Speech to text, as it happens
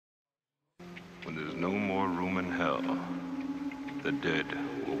When there's no more room in hell, the dead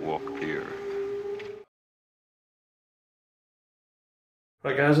will walk the earth.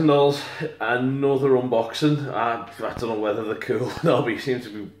 Right guys and dolls, another unboxing. I don't know whether they're cool. Nobody seems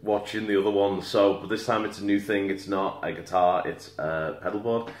to be watching the other one. But this time it's a new thing. It's not a guitar, it's a pedal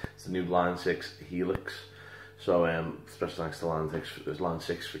board. It's the new Line 6 Helix. So special thanks to Line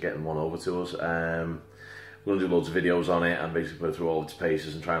 6 for getting one over to us. We're going to do loads of videos on it and basically go through all its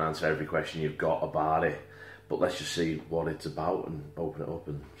paces and try and answer every question you've got about it. But let's just see what it's about and open it up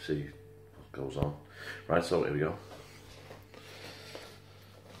and see what goes on. Right, so here we go.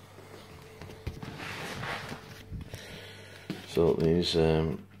 So these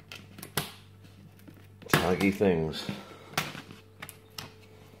taggy things.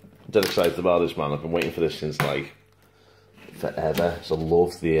 I'm dead excited about this, man. I've been waiting for this since like forever. So I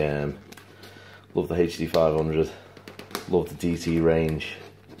love the HD 500, love the DT range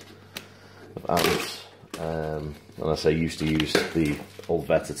of amps. And I say used to use the old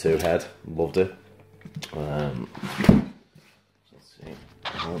Veta 2 head, loved it. Let's see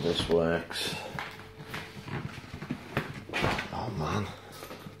how this works. Oh man,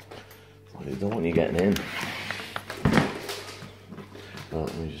 what do you want when you're getting in? Right,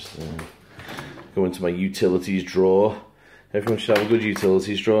 let me just go into my utilities drawer. Everyone should have a good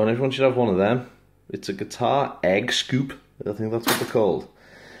utilities drawer and everyone should have one of them. It's a guitar egg scoop, I think that's what they're called.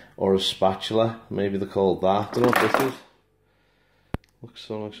 Or a spatula, maybe they're called that. I don't know what this is. Looks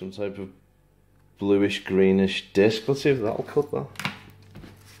so like some type of bluish greenish disc. Let's see if that'll cut that.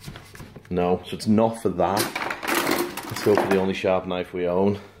 No, so it's not for that. Let's go for the only sharp knife we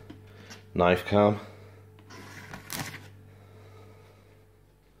own. Knife cam.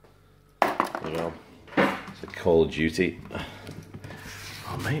 There you go. It's a Call of Duty.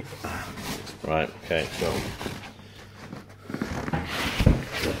 Oh mate. Right, okay, so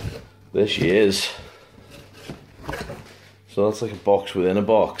there she is. So that's like a box within a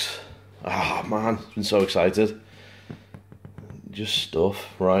box. Ah man, I've been so excited. Just stuff.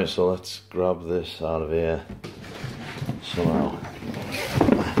 Right, so let's grab this out of here. Somehow.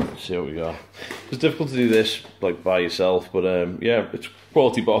 See what we got. It's difficult to do this like by yourself, but yeah, it's a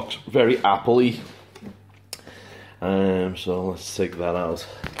quality box, very Apple-y. So let's take that out.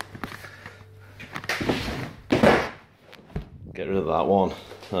 Get rid of that one.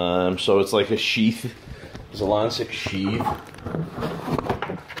 So it's like a sheath. There's a Line 6 sheath.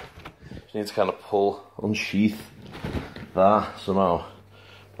 Just need to kind of unsheath that somehow.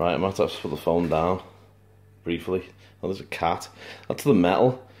 Right, I might have to put the phone down briefly. Oh, there's a cat. That's the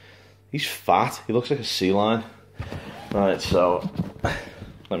metal. He's fat. He looks like a sea lion. Right, so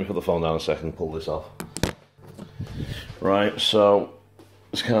let me put the phone down a second and pull this off. Right, so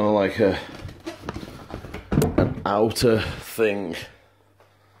it's kind of like an outer thing.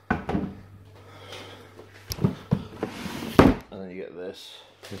 And then you get this,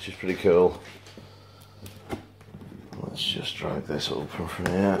 which is pretty cool. Let's just drag this open from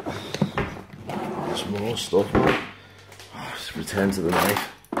here. There's more stuff, man. Just return to the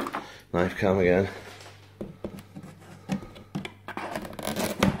knife cam again.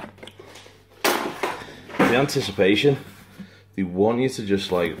 The anticipation, they want you to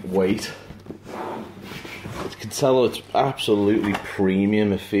just like wait. You can tell it's absolutely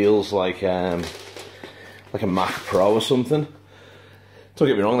premium. It feels like a Mac Pro or something. Don't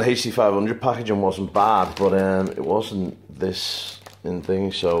get me wrong, the HD 500 packaging wasn't bad, but it wasn't this in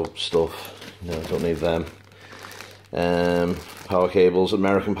thing, so stuff. No, I don't need them. Power cables,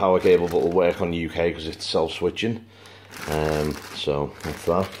 American power cable, but will work on UK because it's self-switching. So that's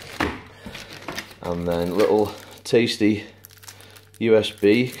that. And then little tasty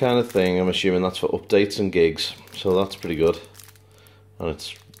USB kind of thing. I'm assuming that's for updates and gigs. So that's pretty good. And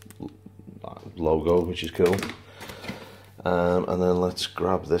it's logo, which is cool. And then let's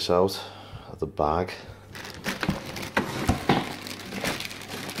grab this out of the bag.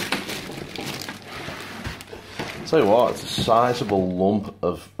 Tell you what, it's a sizable lump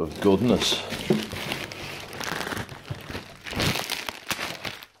of goodness.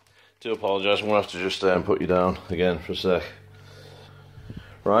 Do apologise, I'm going to have to just put you down again for a sec.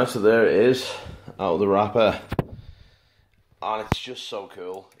 Right, so there it is, out of the wrapper. And it's just so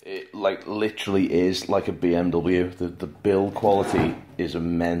cool. It like literally is like a BMW. The build quality is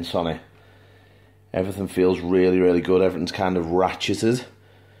immense on it. Everything feels really, really good. Everything's kind of ratcheted.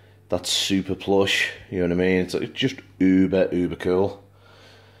 That's super plush, you know what I mean? It's just uber cool.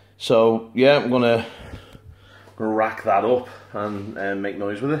 So yeah, I'm gonna rack that up and make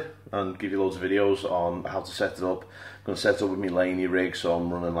noise with it and give you loads of videos on how to set it up. I'm gonna set it up with my Laney rig, so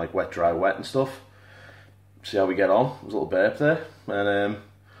I'm running like wet, dry, wet and stuff. See how we get on. There's a little burp there, and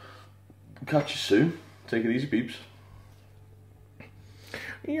Catch you soon. Take it easy, peeps.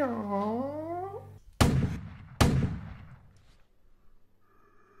 Yeah.